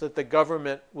sense that the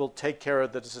government will take care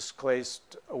of the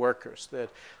displaced workers, that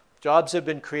jobs have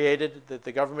been created, that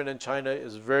the government in China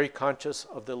is very conscious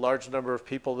of the large number of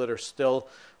people that are still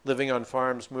living on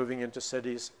farms, moving into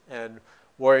cities, and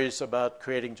worries about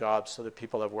creating jobs so that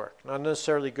people have work. Not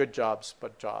necessarily good jobs,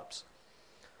 but jobs.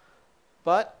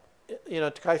 But, you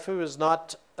know, Kai-Fu is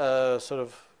not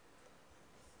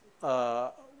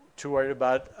too worried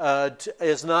about,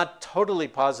 is not totally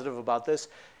positive about this.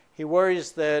 He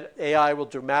worries that AI will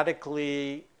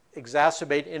dramatically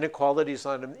exacerbate inequalities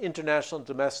on international and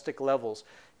domestic levels.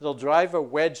 It'll drive a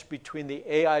wedge between the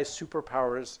AI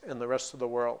superpowers and the rest of the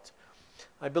world.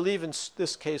 I believe in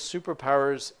this case,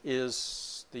 superpowers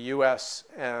is the US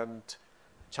and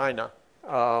China.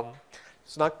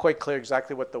 It's not quite clear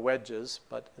exactly what the wedge is,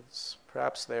 but it's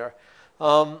perhaps there.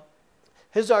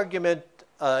 His argument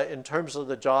in terms of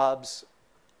the jobs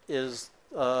is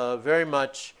very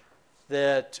much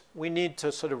that we need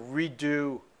to sort of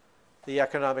redo the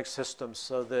economic system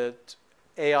so that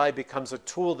AI becomes a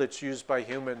tool that's used by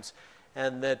humans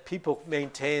and that people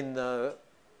maintain the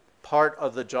part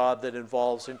of the job that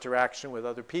involves interaction with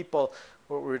other people.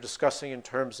 What we're discussing in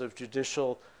terms of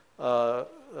judicial,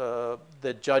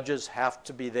 that judges have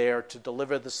to be there to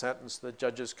deliver the sentence, that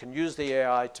judges can use the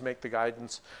AI to make the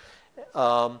guidance,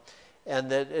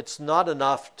 and that it's not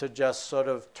enough to just sort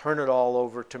of turn it all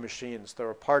over to machines. There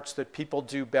are parts that people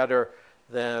do better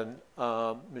than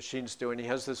machines do. And he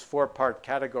has this 4-part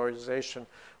categorization,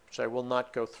 which I will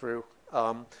not go through,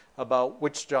 about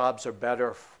which jobs are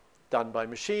better done by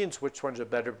machines, which ones are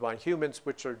better by humans,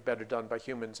 which are better done by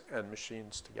humans and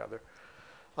machines together.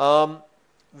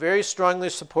 Very strongly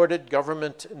supported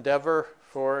government endeavor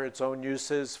for its own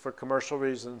uses, for commercial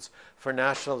reasons, for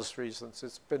nationalist reasons.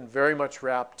 It's been very much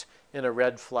wrapped in a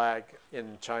red flag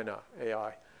in China,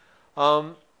 AI.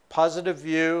 Positive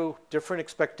view, different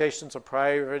expectations of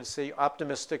privacy,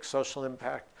 optimistic social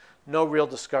impact, no real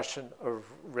discussion of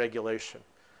regulation.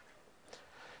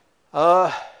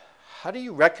 How do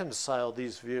you reconcile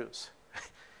these views?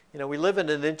 You know, we live in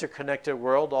an interconnected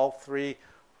world. All three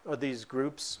of these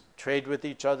groups trade with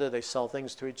each other, they sell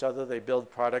things to each other, they build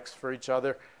products for each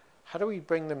other. How do we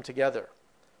bring them together?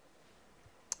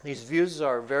 These views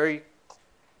are very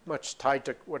much tied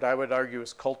to what I would argue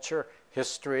is culture,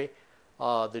 history.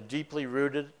 They're deeply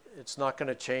rooted. It's not going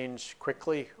to change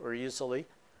quickly or easily.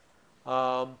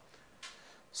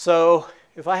 So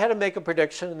if I had to make a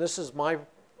prediction, and this is my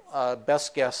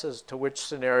best guess as to which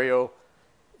scenario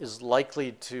is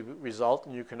likely to result,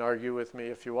 and you can argue with me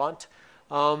if you want,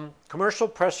 commercial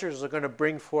pressures are going to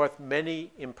bring forth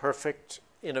many imperfect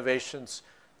innovations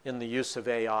in the use of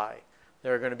AI.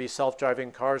 There are going to be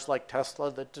self-driving cars like Tesla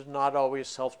that do not always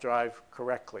self-drive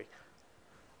correctly.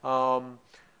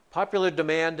 Popular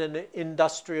demand and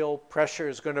industrial pressure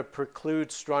is going to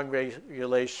preclude strong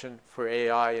regulation for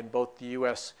AI in both the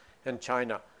US and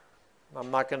China.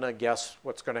 I'm not going to guess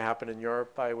what's going to happen in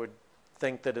Europe. I would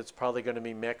think that it's probably going to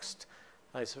be mixed.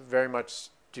 I very much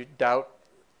doubt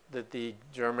that the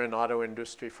German auto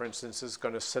industry, for instance, is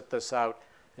going to sit this out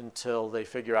until they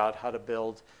figure out how to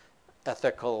build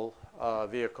ethical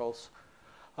vehicles.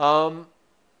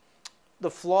 The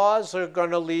flaws are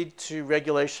going to lead to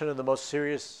regulation of the most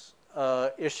serious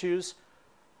issues.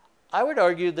 I would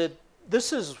argue that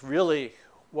this is really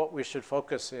what we should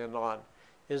focus in on,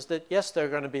 is that yes, there are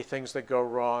going to be things that go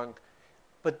wrong,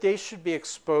 but they should be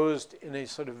exposed in a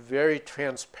sort of very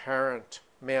transparent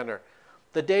manner.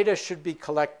 The data should be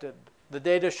collected. The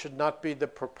data should not be the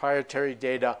proprietary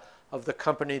data of the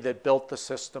company that built the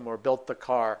system or built the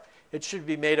car. It should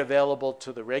be made available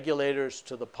to the regulators,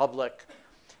 to the public.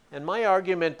 And my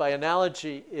argument by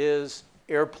analogy is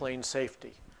airplane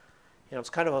safety. You know, it's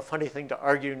kind of a funny thing to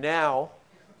argue now,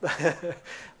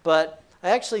 but I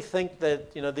actually think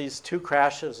that, you know, these two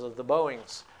crashes of the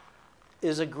Boeings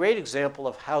is a great example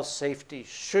of how safety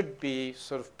should be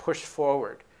sort of pushed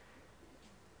forward.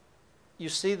 You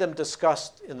see them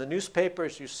discussed in the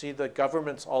newspapers. You see the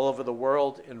governments all over the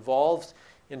world involved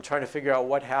in trying to figure out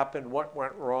what happened, what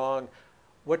went wrong,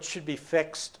 what should be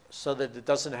fixed so that it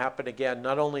doesn't happen again,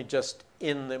 not only just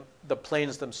in the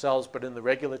planes themselves, but in the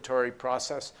regulatory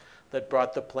process that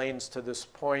brought the planes to this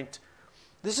point.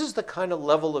 This is the kind of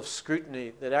level of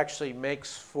scrutiny that actually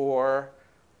makes for,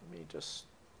 let me just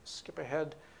skip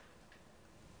ahead,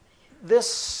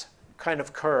 this kind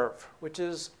of curve, which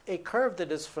is a curve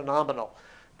that is phenomenal.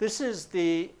 This is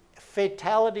the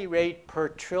fatality rate per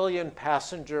trillion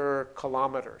passenger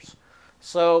kilometers.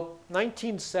 So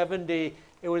 1970,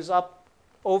 it was up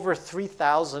over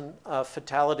 3,000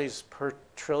 fatalities per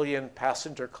trillion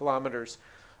passenger kilometers.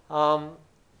 You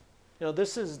know,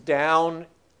 this is down,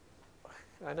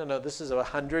 I don't know, this is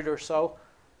 100 or so.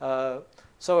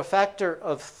 So a factor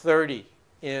of 30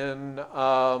 in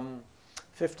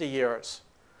 50 years.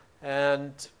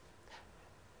 And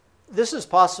this is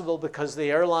possible because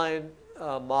the airline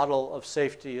model of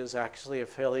safety is actually a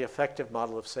fairly effective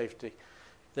model of safety.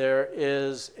 There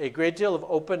is a great deal of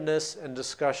openness and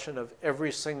discussion of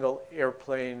every single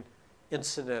airplane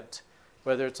incident,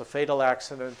 whether it's a fatal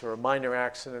accident or a minor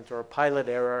accident or a pilot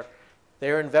error.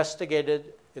 They're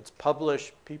investigated, it's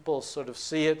published, people sort of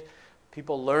see it,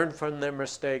 people learn from their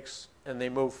mistakes, and they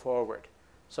move forward.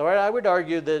 So I would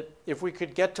argue that if we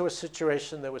could get to a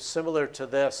situation that was similar to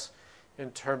this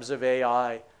in terms of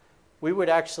AI, we would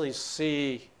actually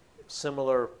see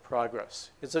similar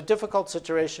progress. It's a difficult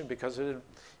situation because it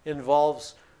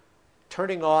involves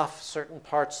turning off certain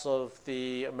parts of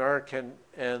the American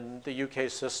and the UK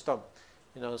system.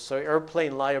 You know, so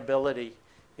airplane liability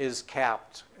is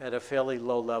capped at a fairly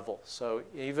low level. So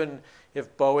even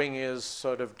if Boeing is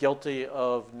sort of guilty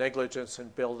of negligence in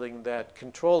building that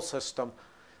control system,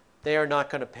 they are not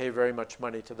going to pay very much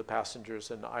money to the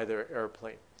passengers in either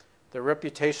airplane. Their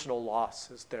reputational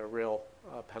loss is their real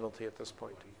penalty at this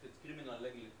point. If it's criminal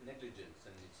negligence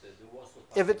and it's the worst of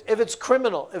If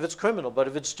it's criminal, but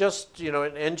if it's just, you know,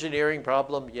 an engineering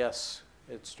problem, yes,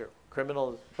 it's true.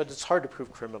 Criminal, but it's hard to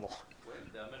prove criminal. Well,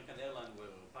 the American airline where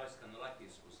Vice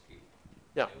Canalakis was killed,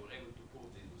 Yeah. they were able to prove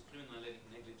it was criminal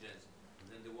negligence, and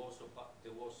then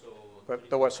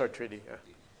the Warsaw Treaty, yeah.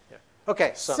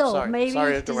 Okay, so sorry. Maybe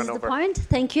Sorry this to is run the over. point.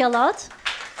 Thank you a lot.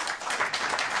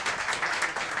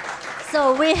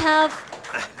 So we have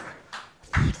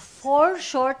 4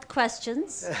 short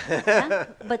questions, yeah?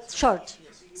 But short.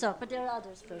 So, but there are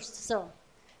others first. So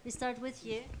we start with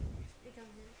you.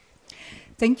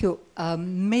 Thank you.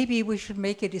 Maybe we should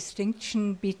make a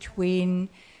distinction between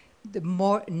the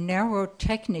more narrow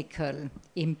technical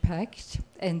impact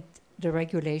and the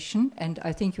regulation, and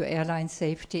I think your airline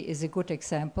safety is a good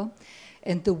example,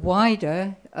 and the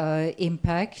wider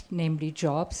impact, namely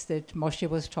jobs that Moshe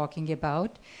was talking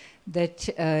about, that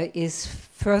is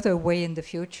further away in the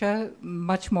future,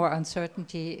 much more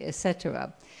uncertainty,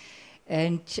 etc.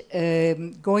 And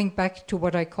going back to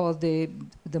what I call the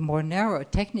more narrow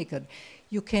technical,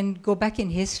 you can go back in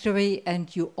history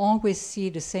and you always see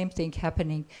the same thing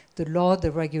happening. The law, the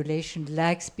regulation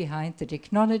lags behind the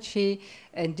technology,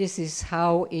 and this is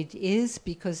how it is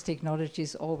because technology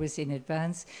is always in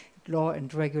advance. Law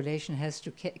and regulation has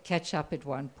to catch up at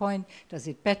one point. Does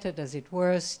it better, does it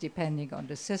worse, depending on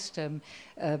the system,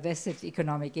 vested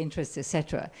economic interests,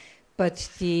 etc. But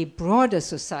the broader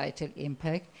societal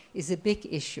impact is a big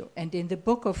issue. And in the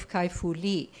book of Kai-Fu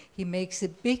Lee, he makes a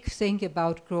big thing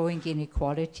about growing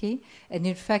inequality. And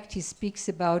in fact, he speaks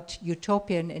about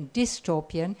utopian and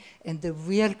dystopian and the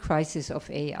real crisis of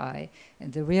AI.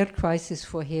 And the real crisis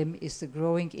for him is the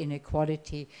growing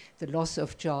inequality, the loss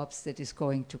of jobs that is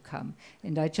going to come.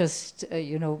 And I just,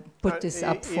 put this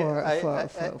up for I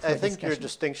think discussion. your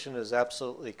distinction is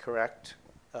absolutely correct.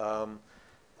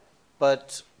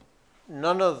 But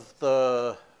none of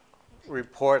the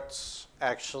reports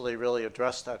actually really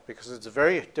address that because it's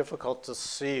very difficult to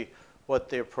see what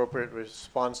the appropriate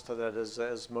response to that is,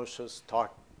 as Moshe's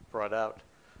talk brought out.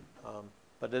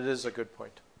 But it is a good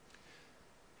point.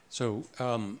 So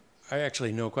I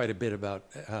actually know quite a bit about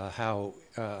how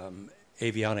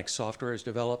avionics software is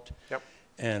developed. Yep.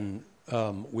 And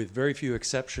with very few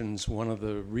exceptions, one of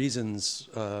the reasons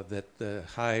that the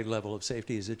high level of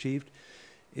safety is achieved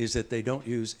is that they don't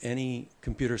use any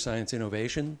computer science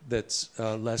innovation that's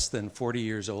less than 40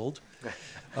 years old.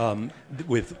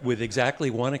 With exactly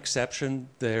one exception,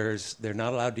 they're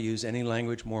not allowed to use any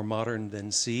language more modern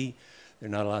than C. They're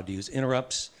not allowed to use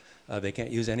interrupts. They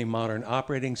can't use any modern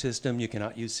operating system. You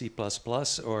cannot use C++,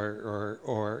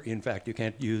 or in fact, you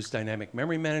can't use dynamic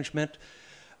memory management.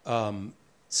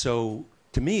 So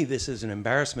to me, this is an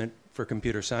embarrassment for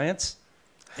computer science.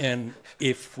 And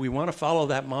if we want to follow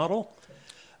that model,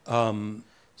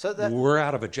 we're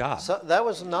out of a job. So that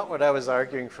was not what I was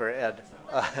arguing for, Ed.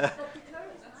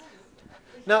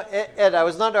 No, Ed, I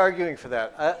was not arguing for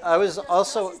that. I was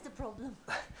also... This is the problem.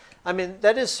 I mean,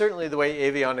 that is certainly the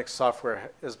way avionics software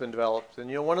has been developed.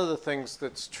 And, one of the things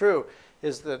that's true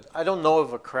is that I don't know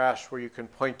of a crash where you can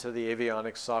point to the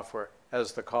avionics software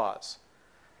as the cause.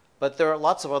 But there are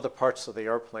lots of other parts of the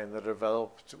airplane that are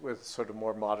developed with sort of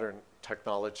more modern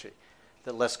technology,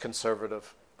 the less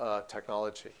conservative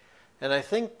technology. And I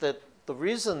think that the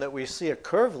reason that we see a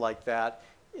curve like that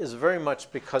is very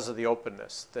much because of the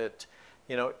openness. That,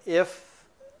 if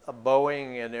a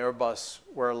Boeing and Airbus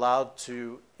were allowed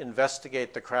to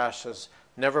investigate the crashes,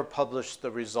 never publish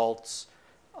the results,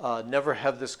 never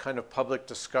have this kind of public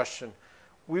discussion,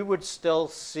 we would still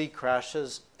see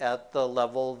crashes at the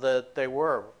level that they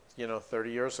were,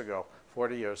 30 years ago,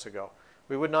 40 years ago.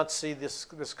 We would not see this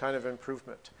kind of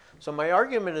improvement. So my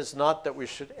argument is not that we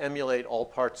should emulate all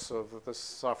parts of the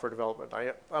software development.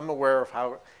 I'm aware of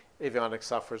how avionics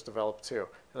software is developed too,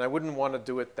 and I wouldn't want to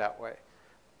do it that way.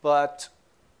 But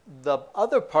the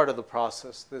other part of the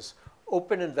process, this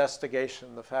open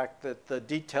investigation, the fact that the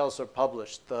details are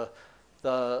published, the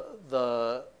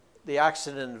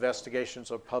accident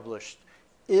investigations are published,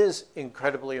 is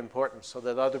incredibly important so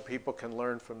that other people can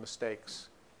learn from mistakes.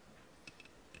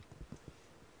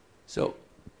 So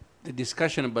the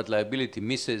discussion about liability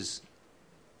misses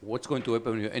what's going to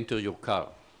happen when you enter your car.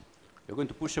 You're going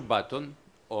to push a button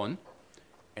on,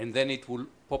 and then it will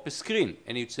pop a screen,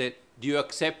 and it says, do you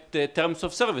accept terms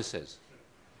of services?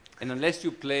 And unless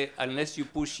you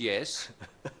push yes,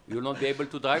 you'll not be able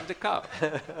to drive the car.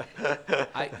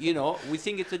 We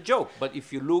think it's a joke, but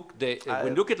if you look, when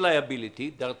you look at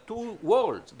liability, there are two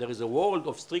worlds. There is a world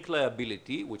of strict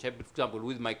liability, which happens, for example,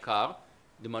 with my car,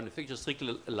 the manufacturer is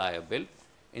strictly liable,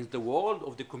 and the world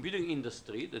of the computing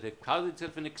industry that has carved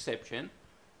itself an exception,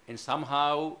 and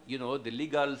somehow, the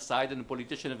legal side and the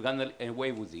politician have gone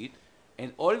away with it,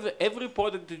 and every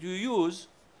product that you use,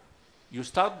 you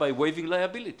start by waiving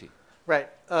liability. Right.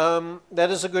 That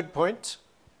is a good point.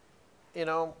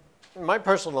 My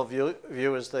personal view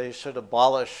is they should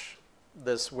abolish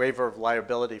this waiver of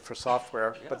liability for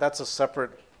software, but that's a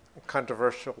separate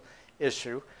controversial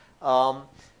issue.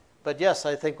 But yes,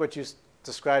 I think what you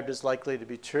described is likely to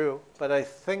be true, but I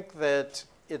think that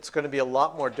it's going to be a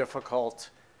lot more difficult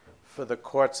for the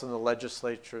courts and the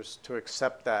legislatures to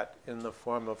accept that in the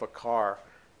form of a car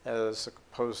as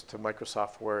opposed to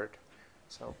Microsoft Word.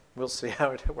 So we'll see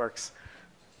how it works.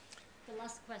 The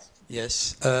last question.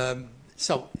 Yes.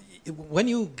 So when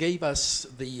you gave us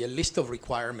the list of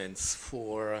requirements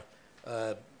for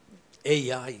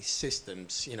AI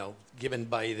systems, given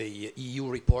by the EU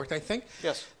report, I think,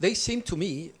 yes, they seem to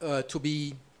me to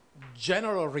be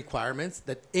general requirements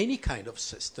that any kind of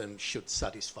system should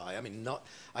satisfy. I mean,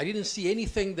 I didn't see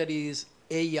anything that is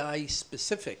AI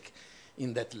specific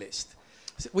in that list,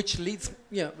 which leads,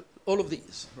 all of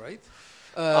these, right?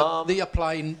 They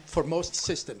apply for most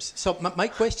systems. So my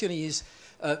question is,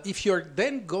 if you're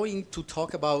then going to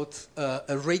talk about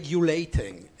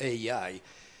regulating AI,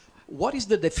 what is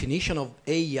the definition of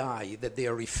AI that they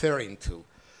are referring to?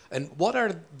 And what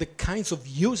are the kinds of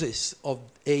uses of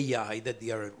AI that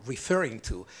they are referring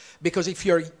to? Because if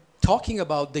you're talking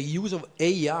about the use of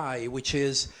AI, which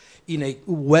is in a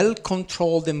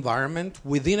well-controlled environment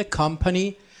within a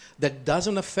company that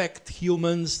doesn't affect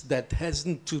humans, that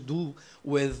hasn't to do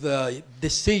with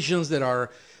decisions that are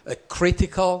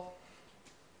critical,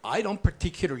 I don't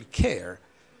particularly care.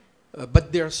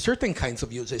 But there are certain kinds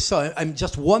of uses. So I'm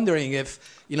just wondering if,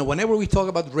 whenever we talk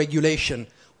about regulation,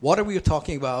 what are we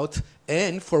talking about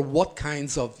and for what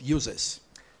kinds of uses?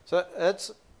 So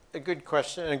that's a good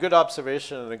question, and a good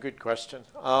observation, and a good question.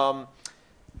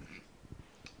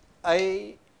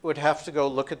 I would have to go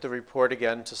look at the report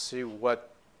again to see what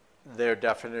their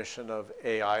definition of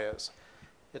AI is.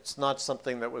 It's not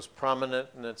something that was prominent,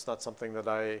 and it's not something that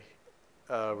I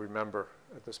remember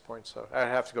at this point, so I'd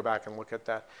have to go back and look at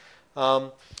that.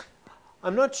 I'm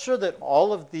not sure that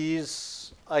all of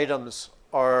these items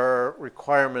are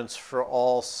requirements for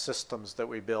all systems that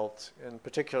we built. In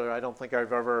particular, I don't think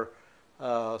I've ever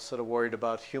sort of worried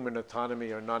about human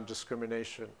autonomy or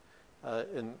non-discrimination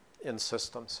in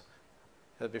systems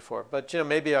before. But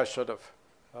maybe I should have.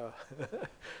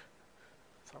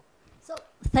 So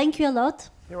thank you a lot.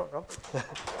 You're welcome.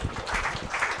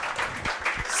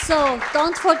 So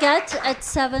don't forget at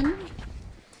 7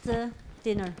 the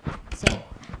dinner. So,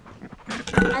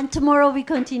 and tomorrow we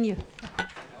continue.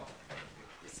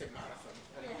 It's a marathon.